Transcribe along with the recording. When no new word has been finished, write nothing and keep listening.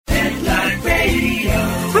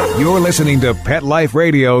You're listening to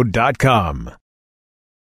PetLifeRadio.com.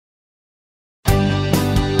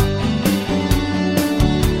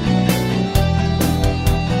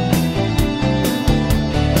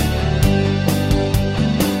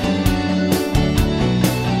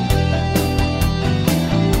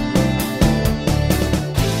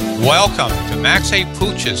 Welcome to Max A.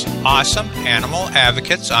 Pooch's Awesome Animal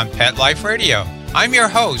Advocates on Pet Life Radio. I'm your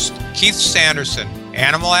host, Keith Sanderson,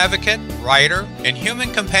 animal advocate, writer, and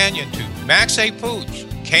human companion to Max A. Pooch,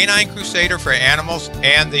 canine crusader for animals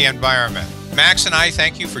and the environment. Max and I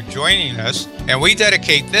thank you for joining us, and we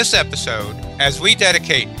dedicate this episode, as we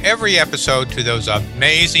dedicate every episode, to those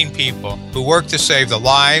amazing people who work to save the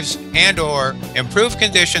lives and/or improve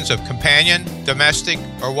conditions of companion, domestic,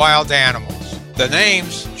 or wild animals. The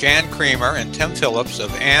names Jan Creamer and Tim Phillips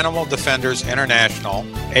of Animal Defenders International,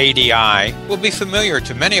 ADI, will be familiar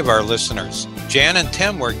to many of our listeners. Jan and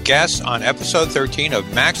Tim were guests on episode 13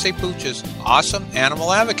 of Max A. Pooch's Awesome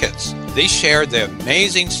Animal Advocates. They shared the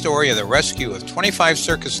amazing story of the rescue of 25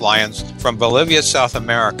 circus lions from Bolivia, South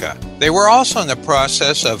America. They were also in the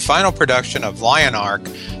process of final production of Lion Arc,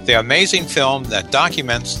 the amazing film that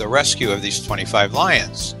documents the rescue of these 25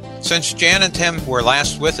 lions. Since Jan and Tim were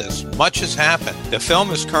last with us, much has happened. The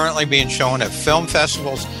film is currently being shown at film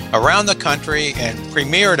festivals around the country and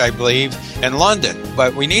premiered, I believe, in London.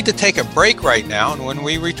 But we need to take a break right now, and when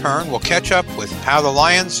we return, we'll catch up with how the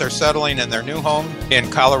lions are settling in their new home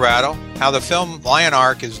in Colorado, how the film Lion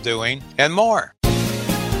Arc is doing, and more.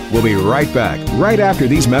 We'll be right back, right after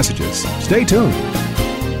these messages. Stay tuned.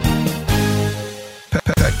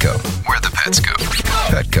 Petco, where the pets go.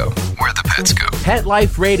 Petco, where the pets go. Pet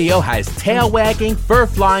Life Radio has tail-wagging,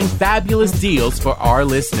 fur-flying, fabulous deals for our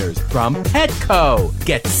listeners from Petco.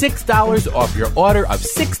 Get $6 off your order of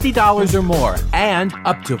 $60 or more and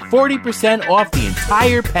up to 40% off the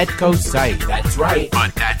entire Petco site. That's right,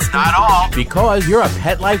 but that's not all. Because you're a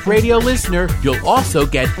Pet Life Radio listener, you'll also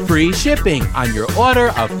get free shipping on your order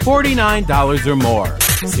of $49 or more.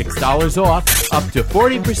 $6 off, up to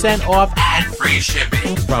 40% off, and free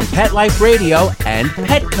shipping from Pet Life Radio and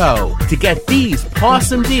Petco. To get these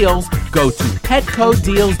awesome deals, go to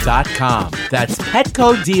PetcoDeals.com. That's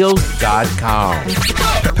PetcoDeals.com.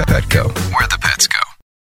 Petco, where the pets go.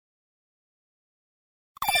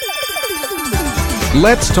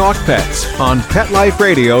 Let's talk pets on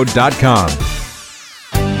PetLifeRadio.com.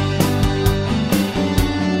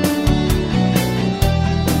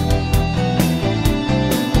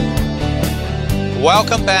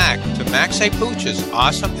 Welcome back to Max A. Pooch's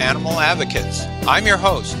Awesome Animal Advocates. I'm your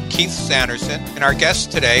host, Keith Sanderson, and our guests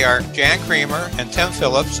today are Jan Creamer and Tim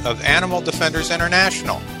Phillips of Animal Defenders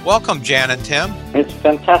International. Welcome, Jan and Tim. It's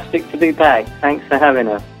fantastic to be back. Thanks for having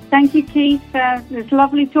us. Thank you, Keith. It's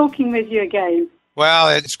lovely talking with you again. Well,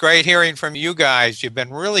 it's great hearing from you guys. You've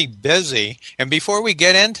been really busy. And before we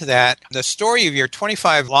get into that, the story of your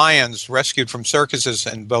 25 lions rescued from circuses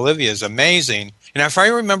in Bolivia is amazing. And if I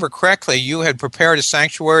remember correctly, you had prepared a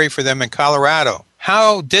sanctuary for them in Colorado.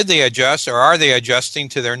 How did they adjust, or are they adjusting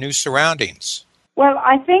to their new surroundings? Well,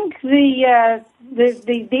 I think the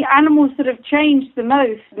animals that have changed the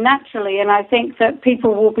most naturally, and I think that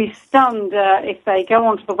people will be stunned if they go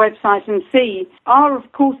onto the website and see, are,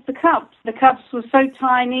 of course, the cubs. The cubs were so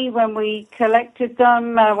tiny when we collected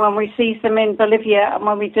them, when we seized them in Bolivia, and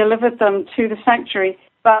when we delivered them to the sanctuary.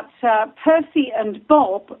 But Percy and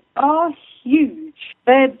Bob are huge.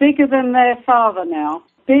 They're bigger than their father now.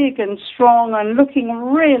 Big and strong and looking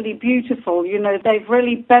really beautiful. You know, they've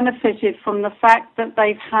really benefited from the fact that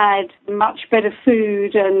they've had much better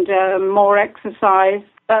food and more exercise.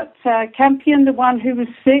 But Campion, the one who was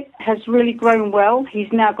sick, has really grown well.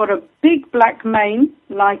 He's now got a big black mane,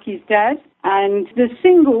 like his dad. And the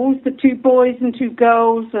singles, the two boys and two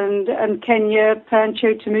girls, and Kenya,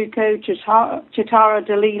 Pancho, Temuco, Chitara,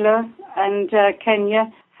 Dalila, and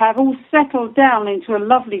Kenya, have all settled down into a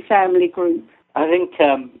lovely family group. I think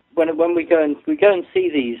when we go and see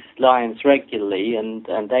these lions regularly, and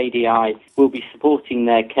ADI will be supporting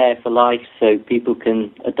their Care for Life, so people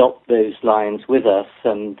can adopt those lions with us.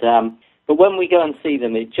 But when we go and see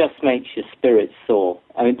them, it just makes your spirits soar.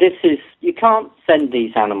 I mean, you can't send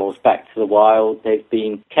these animals back to the wild. They've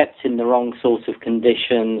been kept in the wrong sort of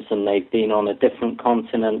conditions, and they've been on a different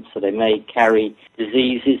continent, so they may carry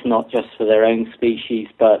diseases, not just for their own species,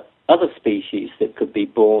 but other species that could be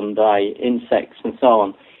borne by insects and so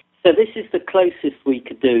on. So this is the closest we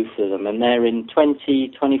could do for them, and they're in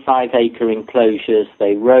 25-acre enclosures.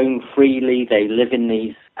 They roam freely. They live in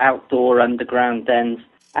these outdoor underground dens.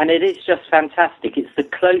 And it is just fantastic. It's the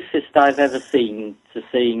closest I've ever seen to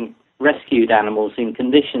seeing rescued animals in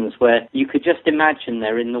conditions where you could just imagine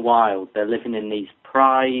they're in the wild. They're living in these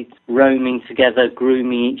prides, roaming together,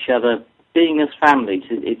 grooming each other, being as families.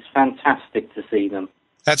 It's fantastic to see them.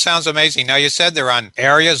 That sounds amazing. Now, you said they're on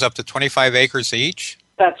areas up to 25 acres each?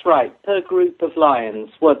 That's right. Per group of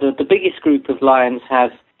lions, well, the biggest group of lions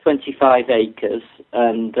has 25 acres,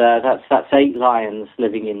 and that's 8 lions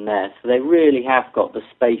living in there. So they really have got the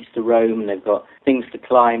space to roam, and they've got things to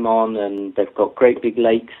climb on, and they've got great big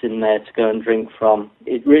lakes in there to go and drink from.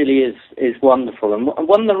 It really is wonderful. And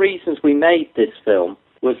one of the reasons we made this film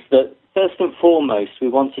was that, first and foremost, we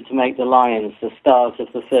wanted to make the lions the stars of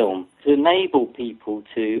the film, to enable people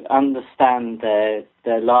to understand their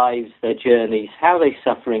lives, their journeys, how they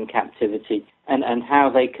suffer in captivity, and how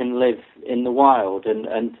they can live in the wild.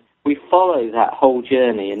 And we follow that whole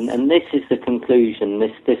journey, and this is the conclusion,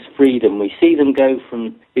 this freedom. We see them go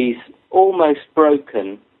from these almost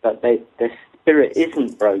broken, but their spirit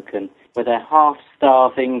isn't broken, where they're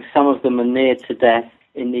half-starving, some of them are near to death,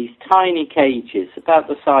 in these tiny cages, about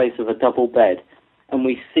the size of a double bed, and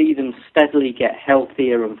we see them steadily get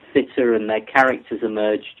healthier and fitter, and their characters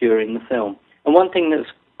emerge during the film. And one thing that's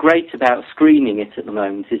great about screening it at the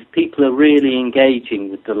moment is people are really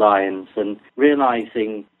engaging with the lions and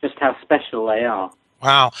realizing just how special they are.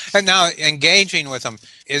 Wow. And now, engaging with them,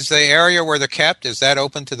 is the area where they're kept, is that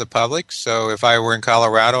open to the public? So if I were in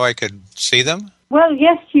Colorado, I could see them? Well,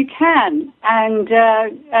 yes, you can. And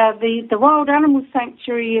the Wild Animal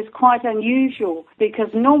Sanctuary is quite unusual because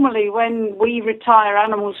normally when we retire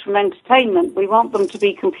animals from entertainment, we want them to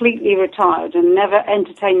be completely retired and never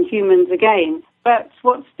entertain humans again. But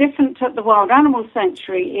what's different at the Wild Animal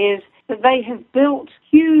Sanctuary is that they have built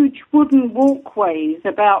huge wooden walkways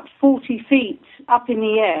about 40 feet up in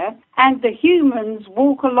the air, and the humans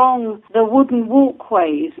walk along the wooden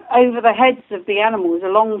walkways over the heads of the animals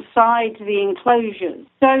alongside the enclosures.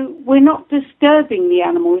 So we're not disturbing the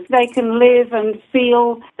animals. They can live and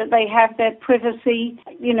feel that they have their privacy.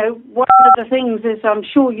 You know, one of the things is, I'm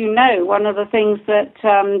sure you know, one of the things that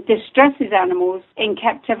distresses animals in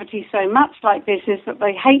captivity so much like this is that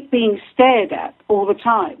they hate being stared at all the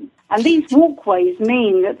time. And these walkways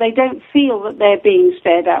mean that they don't feel that they're being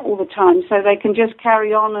stared at all the time, so they can just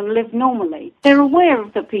carry on and live normally. They're aware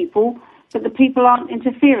of the people, but the people aren't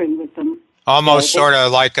interfering with them. Almost sort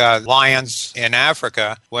of like lions in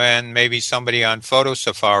Africa when maybe somebody on photo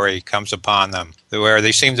safari comes upon them, where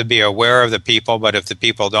they seem to be aware of the people, but if the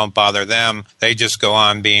people don't bother them, they just go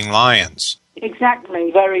on being lions. Exactly.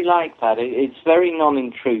 Very like that. It's very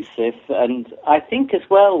non-intrusive, and I think as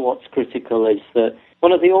well what's critical is that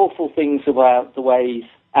one of the awful things about the ways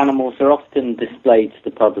animals are often displayed to the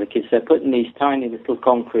public is they're put in these tiny little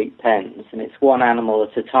concrete pens, and it's one animal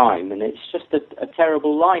at a time, and it's just a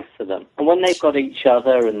terrible life for them. And when they've got each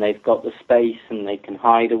other and they've got the space and they can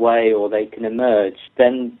hide away or they can emerge,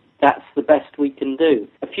 then that's the best we can do.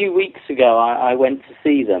 A few weeks ago, I went to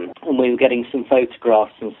see them, and we were getting some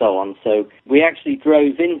photographs and so on. So we actually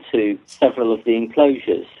drove into several of the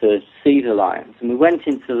enclosures to see the lions. And we went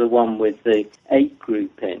into the one with the 8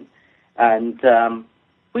 group in. And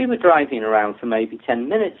we were driving around for maybe 10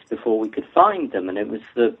 minutes before we could find them. And it was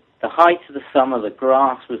the height of the summer, the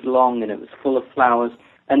grass was long, and it was full of flowers.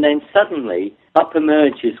 And then suddenly, up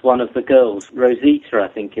emerges one of the girls, Rosita, I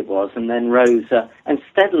think it was, and then Rosa, and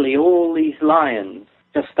steadily all these lions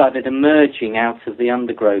just started emerging out of the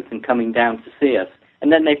undergrowth and coming down to see us.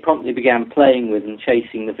 And then they promptly began playing with and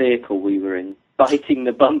chasing the vehicle we were in, biting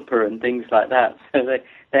the bumper and things like that. So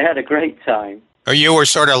they had a great time. Or you were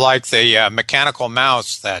sort of like the mechanical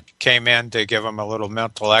mouse that came in to give them a little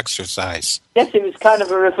mental exercise. Yes, it was kind of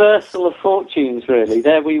a reversal of fortunes, really.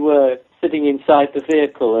 There we were, sitting inside the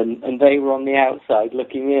vehicle, and they were on the outside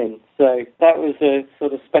looking in. So that was a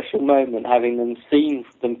sort of special moment, having them seen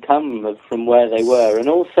them come from where they were. And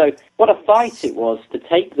also, what a fight it was to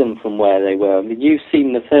take them from where they were. I mean, you've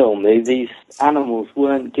seen the film. These animals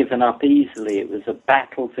weren't given up easily. It was a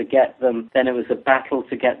battle to get them. Then it was a battle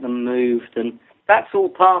to get them moved. And that's all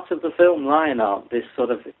part of the film Lionheart, this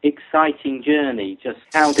sort of exciting journey. Just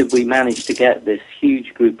how did we manage to get this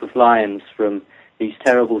huge group of lions from these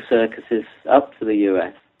terrible circuses up to the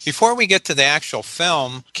U.S.? Before we get to the actual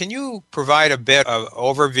film, can you provide a bit of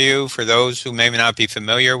overview for those who may not be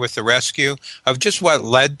familiar with the rescue of just what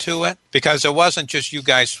led to it? Because it wasn't just you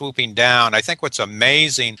guys swooping down. I think what's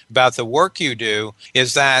amazing about the work you do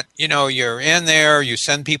is that, you know, you're in there, you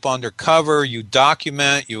send people undercover, you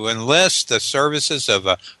document, you enlist the services of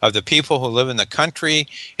the people who live in the country,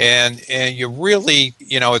 and you really,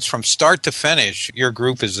 you know, it's from start to finish, your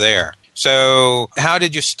group is there. So how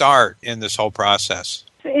did you start in this whole process?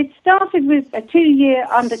 It started was a 2-year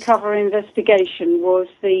undercover investigation was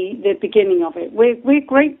the beginning of it. We're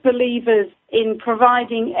great believers in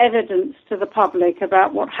providing evidence to the public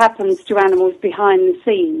about what happens to animals behind the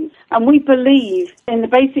scenes. And we believe in the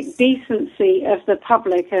basic decency of the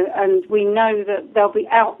public, and we know that they'll be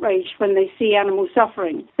outraged when they see animals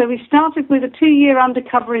suffering. So we started with a 2-year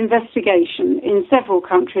undercover investigation in several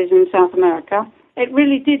countries in South America. It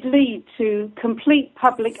really did lead to complete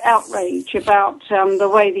public outrage about the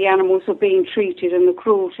way the animals were being treated and the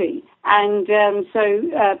cruelty. And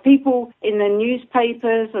so people in the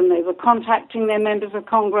newspapers, and they were contacting their members of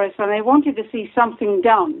Congress, and they wanted to see something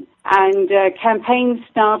done. And campaigns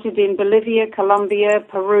started in Bolivia, Colombia,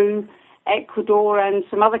 Peru, Ecuador, and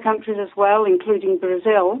some other countries as well, including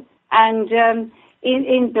Brazil. And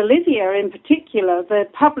in Bolivia, in particular, the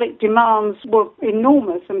public demands were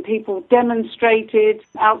enormous, and people demonstrated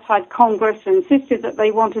outside Congress and insisted that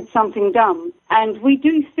they wanted something done. And we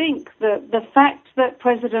do think that the fact that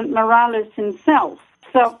President Morales himself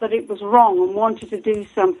felt that it was wrong and wanted to do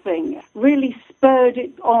something really spurred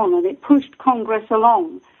it on, and it pushed Congress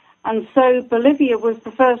along. And so Bolivia was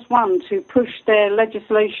the first one to push their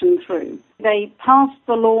legislation through. They passed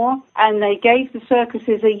the law, and they gave the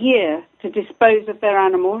circuses a year to dispose of their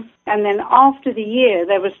animals. And then after the year,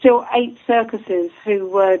 there were still 8 circuses who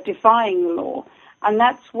were defying the law. And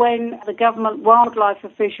that's when the government wildlife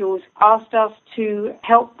officials asked us to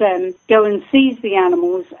help them go and seize the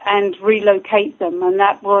animals and relocate them. And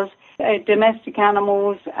that was domestic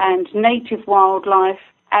animals and native wildlife,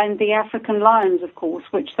 and the African lions, of course,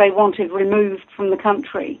 which they wanted removed from the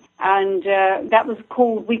country. And that was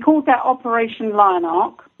we called that Operation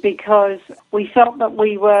Lionarch, because we felt that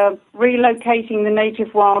we were relocating the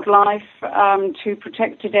native wildlife to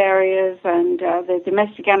protected areas, and the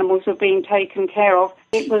domestic animals were being taken care of.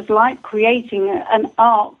 It was like creating an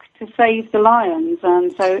ark to save the lions,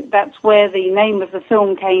 and so that's where the name of the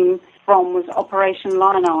film came from, was Operation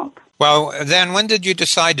Lionarch. Well, then when did you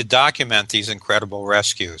decide to document these incredible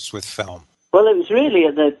rescues with film? Well, it was really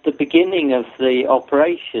at the beginning of the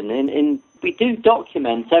operation. We do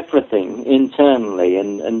document everything internally,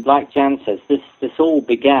 and like Jan says, this all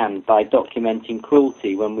began by documenting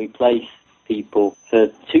cruelty when we placed people for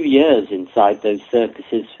 2 years inside those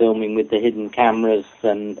circuses, filming with the hidden cameras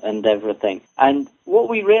and everything. And what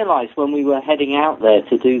we realized when we were heading out there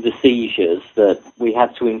to do the seizures, that we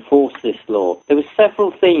had to enforce this law, there were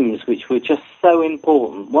several themes which were just so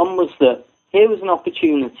important. One was that here was an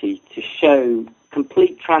opportunity to show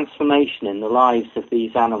complete transformation in the lives of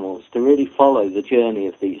these animals, to really follow the journey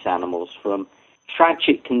of these animals from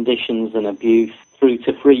tragic conditions and abuse through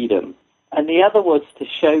to freedom. And the other was to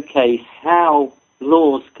showcase how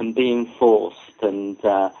laws can be enforced, and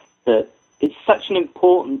that it's such an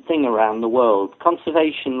important thing around the world.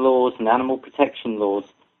 Conservation laws and animal protection laws,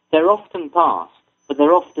 they're often passed, but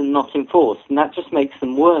they're often not enforced, and that just makes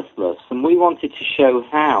them worthless. And we wanted to show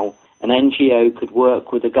how an NGO could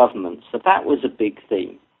work with the government. So that was a big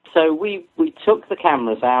theme. So we took the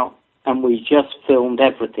cameras out, and we just filmed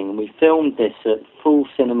everything. And we filmed this at full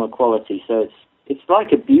cinema quality, so it's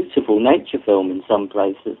like a beautiful nature film in some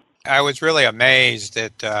places. I was really amazed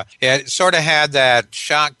that it sort of had that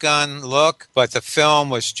shotgun look, but the film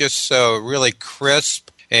was just so really crisp.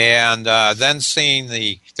 And then seeing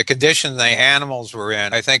the condition the animals were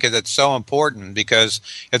in, I think it's so important, because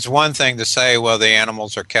it's one thing to say, well, the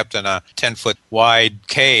animals are kept in a 10-foot wide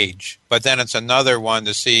cage, but then it's another one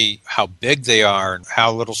to see how big they are and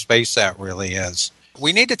how little space that really is.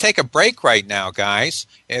 We need to take a break right now, guys,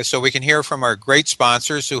 so we can hear from our great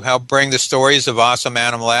sponsors who help bring the stories of awesome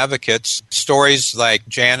animal advocates, stories like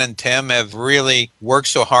Jan and Tim have really worked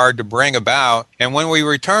so hard to bring about. And when we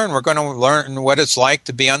return, we're going to learn what it's like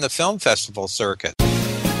to be on the film festival circuit.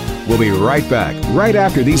 We'll be right back, right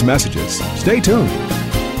after these messages. Stay tuned.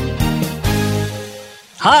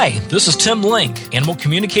 Hi, this is Tim Link, animal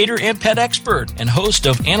communicator and pet expert and host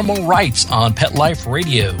of Animal Rights on Pet Life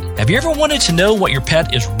Radio. Have you ever wanted to know what your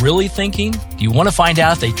pet is really thinking? Do you want to find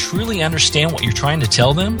out if they truly understand what you're trying to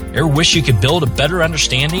tell them? Ever wish you could build a better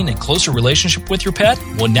understanding and closer relationship with your pet?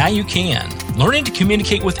 Well, now you can. Learning to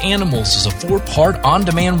Communicate with Animals is a 4-part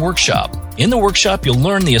on-demand workshop. In the workshop, you'll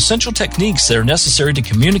learn the essential techniques that are necessary to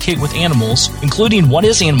communicate with animals, including what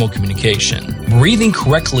is animal communication, breathing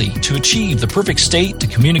correctly to achieve the perfect state to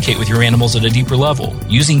communicate with your animals at a deeper level,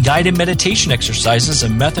 using guided meditation exercises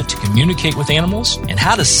and method to communicate with animals, and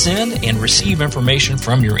how to send and receive information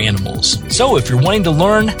from your animals. So if you're wanting to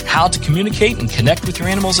learn how to communicate and connect with your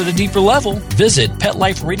animals at a deeper level, visit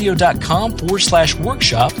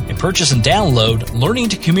PetLifeRadio.com/workshop and purchase and download Learning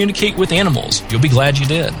to Communicate with Animals. You'll be glad you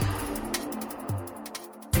did.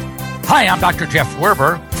 Hi, I'm Dr. Jeff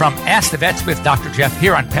Werber from Ask the Vets with Dr. Jeff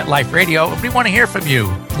here on Pet Life Radio. We want to hear from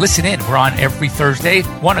you. Listen in. We're on every Thursday,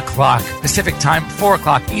 1 o'clock Pacific Time, 4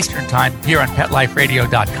 o'clock Eastern Time here on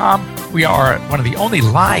PetLifeRadio.com. We are one of the only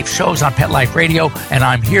live shows on Pet Life Radio, and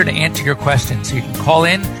I'm here to answer your questions. So you can call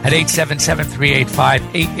in at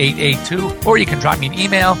 877-385-8882, or you can drop me an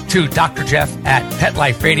email to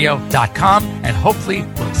drjeff@PetLifeRadio.com, and hopefully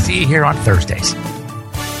we'll see you here on Thursdays.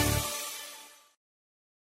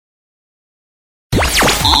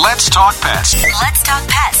 Let's talk pets. Let's talk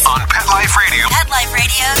pets On Pet Life Radio. Pet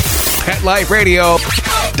Life Radio.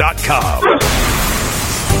 PetLifeRadio.com.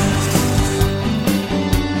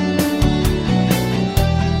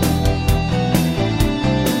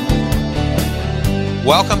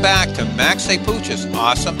 Welcome back to Max A. Pooch's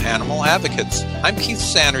Awesome Animal Advocates. I'm Keith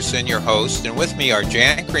Sanderson, your host, and with me are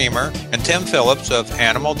Jan Creamer and Tim Phillips of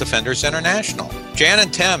Animal Defenders International. Jan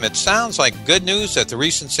and Tim, it sounds like good news at the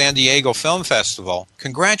recent San Diego Film Festival.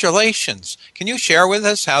 Congratulations. Can you share with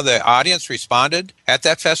us how the audience responded at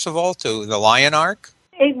that festival to The Lion Arc?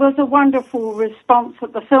 It was a wonderful response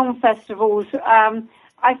at the film festivals.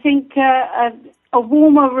 I think a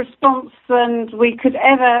warmer response than we could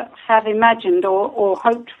ever have imagined or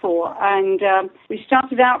hoped for. And we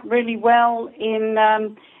started out really well in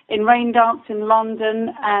Raindance in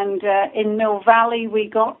London, and in Mill Valley we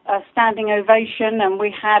got a standing ovation, and we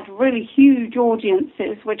had really huge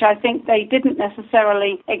audiences, which I think they didn't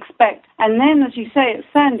necessarily expect. And then, as you say, at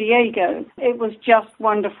San Diego, it was just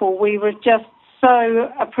wonderful. We were just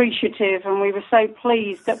so appreciative, and we were so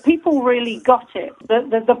pleased that people really got it.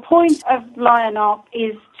 The point of Lion Arc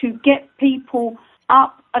is to get people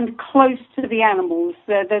up and close to the animals.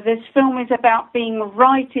 This film is about being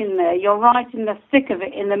right in there. You're right in the thick of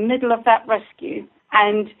it, in the middle of that rescue.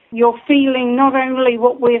 And you're feeling not only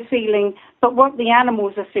what we're feeling, but what the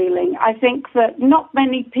animals are feeling. I think that not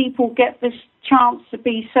many people get this chance to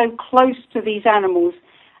be so close to these animals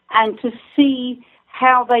and to see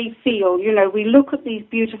how they feel. You know, we look at these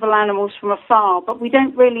beautiful animals from afar, but we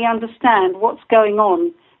don't really understand what's going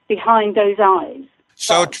on behind those eyes.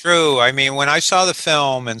 So true. I mean, when I saw the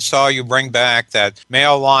film and saw you bring back that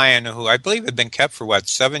male lion who I believe had been kept for,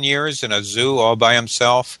 7 years in a zoo all by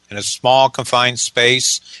himself in a small confined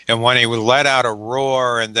space, and when he would let out a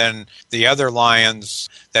roar and then the other lions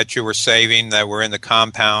that you were saving that were in the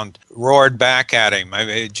compound roared back at him. I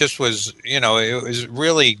mean, it just was, it was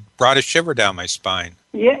really brought a shiver down my spine.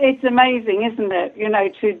 Yeah, it's amazing, isn't it?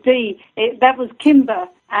 That was Kimber,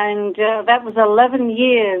 and that was 11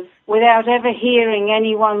 years without ever hearing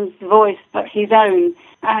anyone's voice but his own.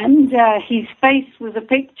 And his face was a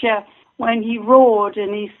picture when he roared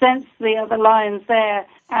and he sensed the other lions there,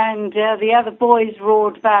 and the other boys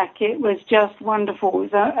roared back. It was just wonderful.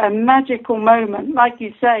 It was a magical moment. Like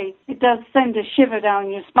you say, it does send a shiver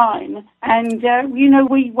down your spine. And,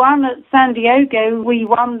 we won at San Diego. We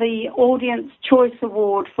won the Audience Choice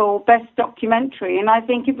Award for Best Documentary, and I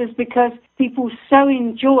think it was because people so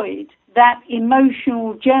enjoyed that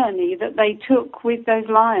emotional journey that they took with those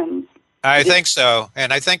lions. I think so.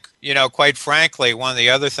 And I think, quite frankly, one of the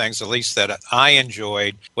other things, at least that I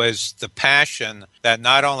enjoyed, was the passion that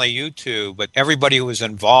not only you two, but everybody who was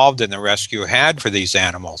involved in the rescue had for these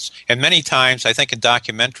animals. And many times, I think in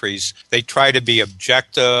documentaries, they try to be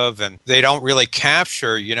objective and they don't really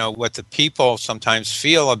capture, what the people sometimes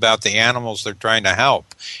feel about the animals they're trying to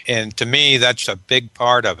help. And to me, that's a big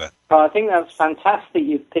part of it. Well, I think that's fantastic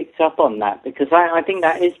you've picked up on that, because I think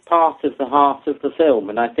that is part of the heart of the film.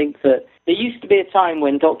 And I think that there used to be a time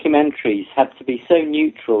when documentaries had to be so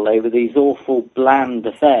neutral. They were these awful, bland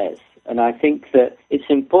affairs. And I think that it's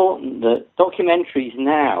important that documentaries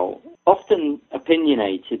now, often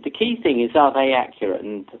opinionated, the key thing is, are they accurate?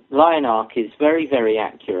 And Lion Arc is very, very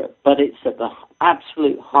accurate, but it's at the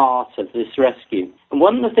absolute heart of this rescue. And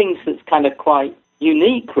one of the things that's kind of quite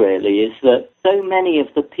unique, really, is that so many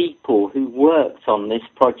of the people who worked on this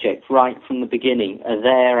project right from the beginning are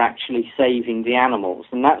there actually saving the animals.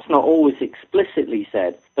 And that's not always explicitly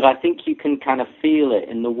said, but I think you can kind of feel it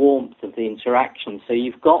in the warmth of the interaction. So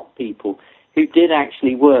you've got people who did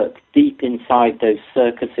actually work deep inside those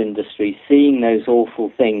circus industries, seeing those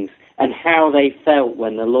awful things, and how they felt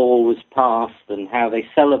when the law was passed and how they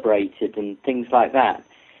celebrated and things like that.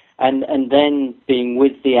 And then being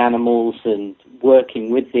with the animals and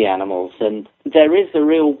working with the animals. And there is a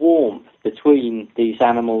real warmth between these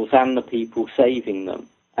animals and the people saving them.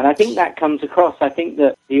 And I think that comes across. I think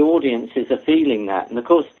that the audiences are feeling that. And, of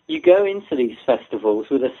course, you go into these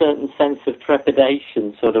festivals with a certain sense of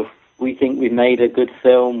trepidation, sort of, we think we've made a good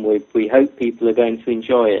film. We hope people are going to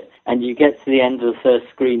enjoy it. And you get to the end of the first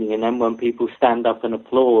screening, and then when people stand up and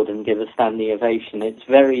applaud and give a standing ovation, it's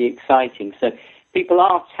very exciting. So people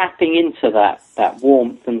are tapping into that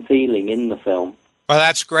warmth and feeling in the film. Well,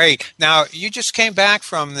 that's great. Now, you just came back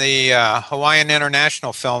from the Hawaiian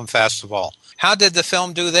International Film Festival. How did the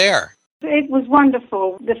film do there? It was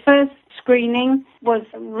wonderful. The first screening was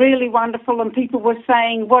really wonderful, and people were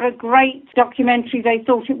saying what a great documentary they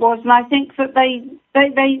thought it was. And I think that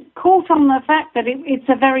they caught on the fact that it's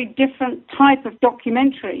a very different type of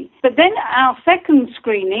documentary. But then our second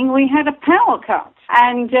screening, we had a power cut.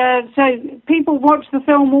 And so people watched the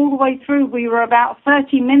film all the way through. We were about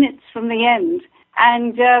 30 minutes from the end.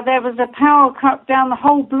 And there was a power cut down the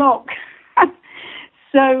whole block.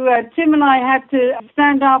 So Tim and I had to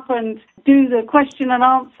stand up and do the question and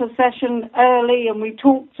answer session early, and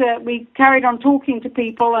we carried on talking to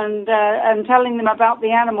people and telling them about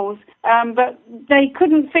the animals. But they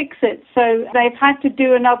couldn't fix it, so they've had to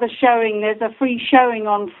do another showing. There's a free showing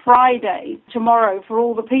on Friday, tomorrow, for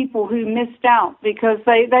all the people who missed out, because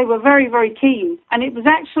they were very, very keen. And it was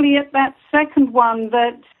actually at that second one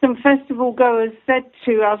that some festival goers said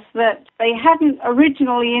to us that they hadn't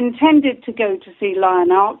originally intended to go to see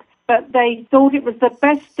Lionark, but they thought it was the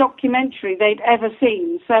best documentary they'd ever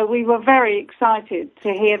seen. So we were very excited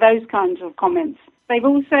to hear those kinds of comments. They've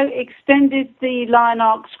also extended the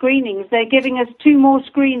Lionark screenings. They're giving us 2 more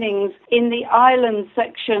screenings in the island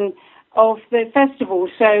section of the festival.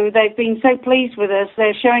 So they've been so pleased with us,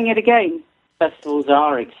 they're showing it again. Festivals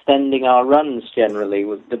are extending our runs generally.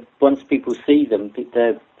 Once people see them,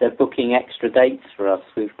 they're booking extra dates for us.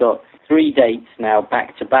 We've got 3 dates now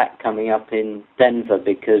back-to-back coming up in Denver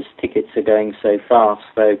because tickets are going so fast.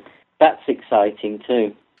 So that's exciting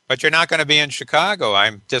too. But you're not going to be in Chicago.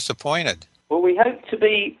 I'm disappointed. Well, we hope to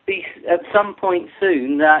be at some point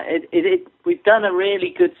soon. We've done a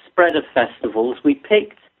really good spread of festivals. We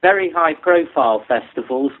picked very high-profile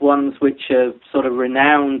festivals, ones which are sort of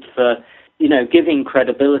renowned for, giving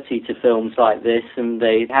credibility to films like this, and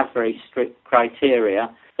they have very strict criteria.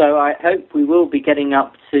 So I hope we will be getting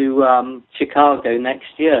up to Chicago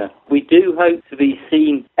next year. We do hope to be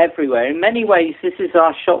seen everywhere. In many ways, this is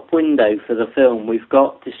our shop window for the film. We've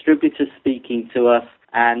got distributors speaking to us,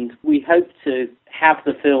 and we hope to have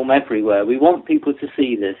the film everywhere. We want people to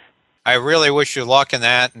see this. I really wish you luck in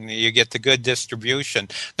that, and you get the good distribution.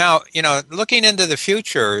 Now, looking into the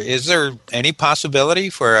future, is there any possibility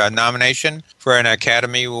for a nomination for an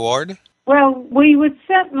Academy Award? Well, we would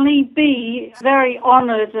certainly be very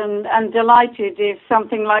honoured and delighted if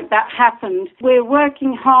something like that happened. We're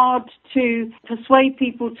working hard to persuade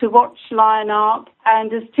people to watch Lionark,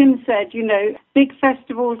 and as Tim said, big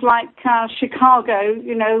festivals like Chicago,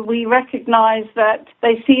 we recognise that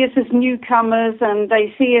they see us as newcomers and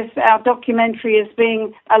they see our documentary as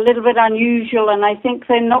being a little bit unusual, and I think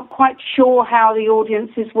they're not quite sure how the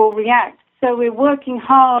audiences will react. So we're working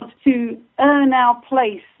hard to earn our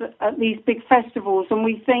place at these big festivals, and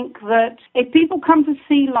we think that if people come to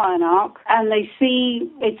see Lionark and they see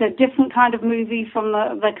it's a different kind of movie from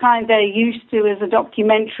the kind they're used to as a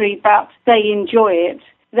documentary, but they enjoy it,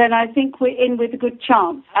 then I think we're in with a good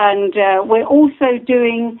chance. And we're also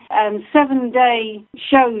doing 7-day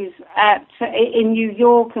shows in New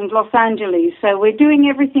York and Los Angeles. So we're doing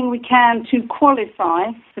everything we can to qualify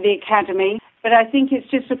for the Academy. But I think it's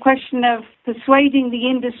just a question of persuading the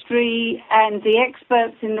industry and the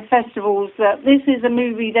experts in the festivals that this is a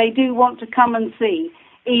movie they do want to come and see,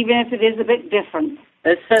 even if it is a bit different.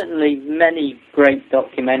 There's certainly many great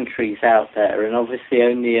documentaries out there, and obviously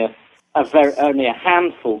only a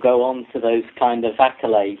handful go on to those kind of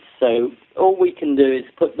accolades. So all we can do is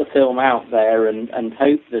put the film out there and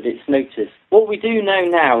hope that it's noticed. What we do know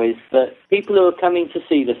now is that people who are coming to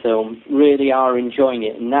see the film really are enjoying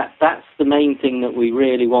it, and that's the main thing that we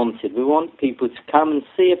really wanted. We want people to come and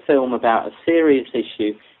see a film about a serious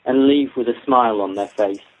issue and leave with a smile on their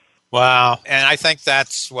face. Wow, and I think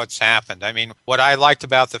that's what's happened. I mean, what I liked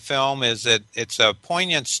about the film is that it's a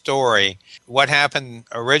poignant story. What happened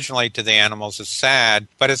originally to the animals is sad,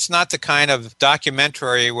 but it's not the kind of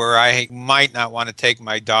documentary where I might not want to take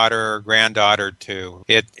my daughter or granddaughter to.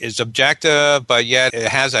 It is objective, but yet it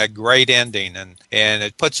has a great ending, and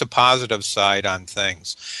it puts a positive side on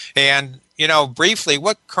things. And, briefly,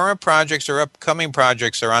 what current projects or upcoming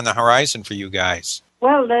projects are on the horizon for you guys?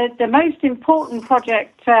 Well, the most important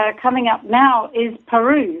project coming up now is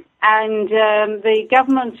Peru. And the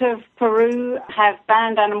government of Peru have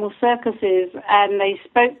banned animal circuses, and they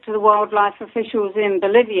spoke to the wildlife officials in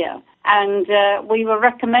Bolivia. And we were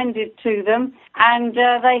recommended to them, and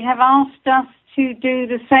they have asked us to do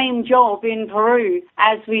the same job in Peru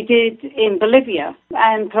as we did in Bolivia.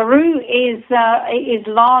 And Peru is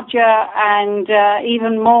larger and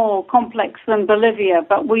even more complex than Bolivia,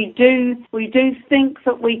 but we do think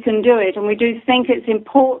that we can do it, and we do think it's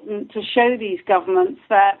important to show these governments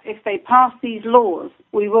that if they pass these laws,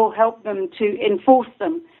 we will help them to enforce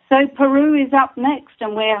them. So Peru is up next,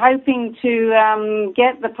 and we're hoping to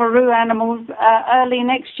get the Peru animals early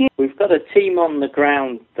next year. We've got a team on the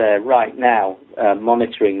ground there right now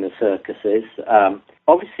monitoring the circuses.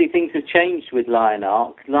 Obviously, things have changed with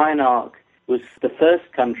Lionark. Lionark was the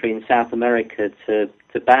first country in South America to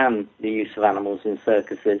ban the use of animals in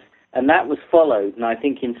circuses. And that was followed, and I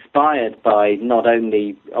think inspired by not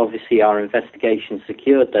only, obviously, our investigation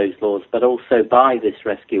secured those laws, but also by this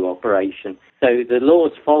rescue operation. So the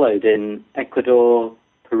laws followed in Ecuador,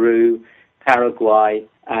 Peru, Paraguay,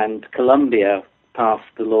 and Colombia passed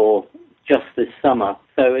the law just this summer.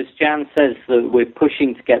 So as Jan says, we're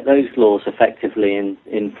pushing to get those laws effectively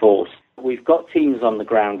enforced. We've got teams on the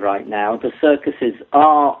ground right now. The circuses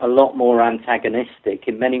are a lot more antagonistic.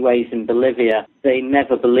 In many ways in Bolivia, they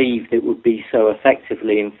never believed it would be so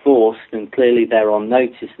effectively enforced, and clearly they're on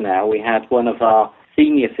notice now. We had one of our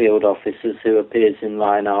senior field officers who appears in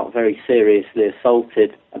Lionark very seriously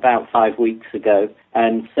assaulted about 5 weeks ago.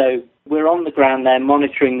 And so we're on the ground there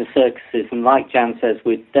monitoring the circuses, and like Jan says,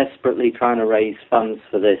 we're desperately trying to raise funds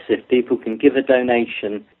for this. If people can give a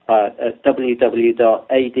donation at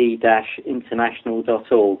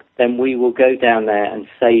www.ad-international.org, then we will go down there and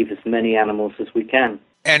save as many animals as we can.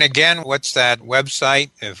 And again, what's that website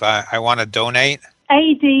if I want to donate?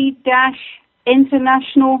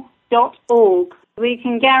 ad-international.org. We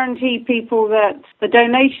can guarantee people that the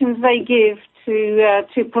donations they give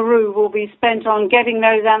to Peru will be spent on getting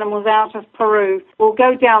those animals out of Peru. We'll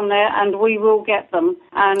go down there and we will get them.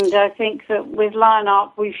 And I think that with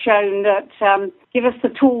Lionark we've shown that give us the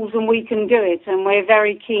tools and we can do it. And we're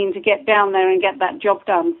very keen to get down there and get that job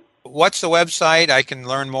done. What's the website? I can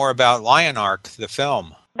learn more about Lionark, the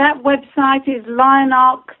film. That website is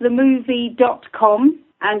lionarkthemovie.com.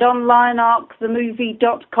 And on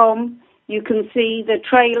lionarkthemovie.com you can see the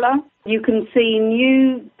trailer. You can see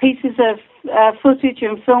new pieces of footage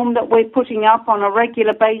and film that we're putting up on a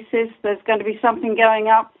regular basis. There's going to be something going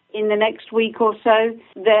up in the next week or so.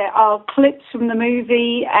 There are clips from the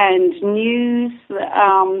movie and news,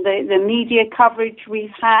 the media coverage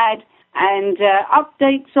we've had, and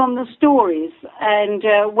updates on the stories and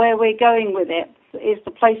where we're going with it is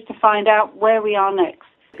the place to find out where we are next.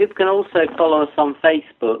 People can also follow us on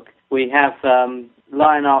Facebook. We have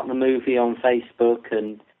Lionark the Movie on Facebook,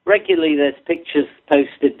 and regularly there's pictures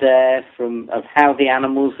posted there of how the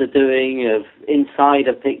animals are doing, of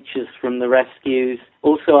insider pictures from the rescues,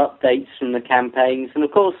 also updates from the campaigns, and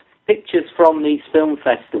of course pictures from these film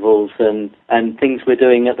festivals and things we're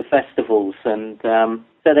doing at the festivals, and so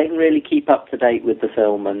they can really keep up to date with the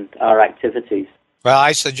film and our activities. Well,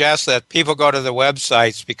 I suggest that people go to the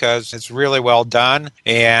websites because it's really well done,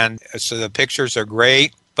 and so the pictures are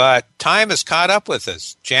great. But time has caught up with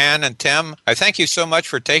us. Jan and Tim, I thank you so much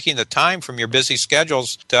for taking the time from your busy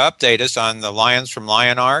schedules to update us on the Lions from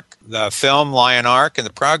Lionark, the film Lionark, and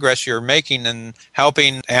the progress you're making in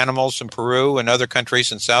helping animals in Peru and other countries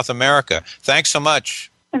in South America. Thanks so much.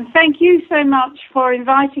 And thank you so much for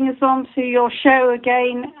inviting us on to your show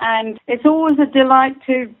again. And it's always a delight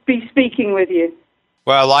to be speaking with you.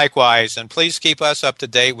 Well, likewise, and please keep us up to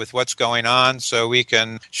date with what's going on so we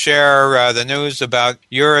can share the news about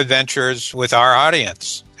your adventures with our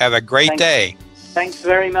audience. Have a great day. Thanks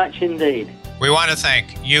very much indeed. We want to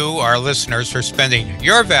thank you, our listeners, for spending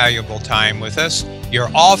your valuable time with us. You're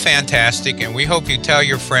all fantastic, and we hope you tell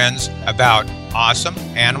your friends about awesome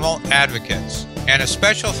animal advocates. And a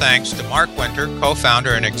special thanks to Mark Winter,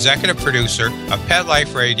 co-founder and executive producer of Pet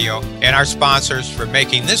Life Radio, and our sponsors for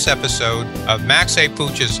making this episode of Max A.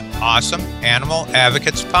 Pooch's Awesome Animal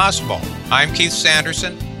Advocates possible. I'm Keith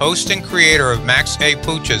Sanderson, host and creator of Max A.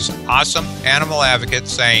 Pooch's Awesome Animal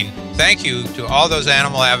Advocates, saying thank you to all those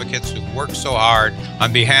animal advocates who work so hard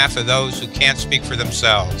on behalf of those who can't speak for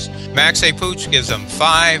themselves. Max A. Pooch gives them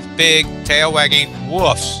 5 big tail-wagging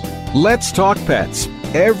woofs. Let's Talk Pets,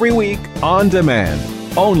 every week on demand,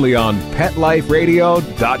 only on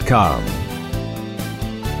PetLifeRadio.com.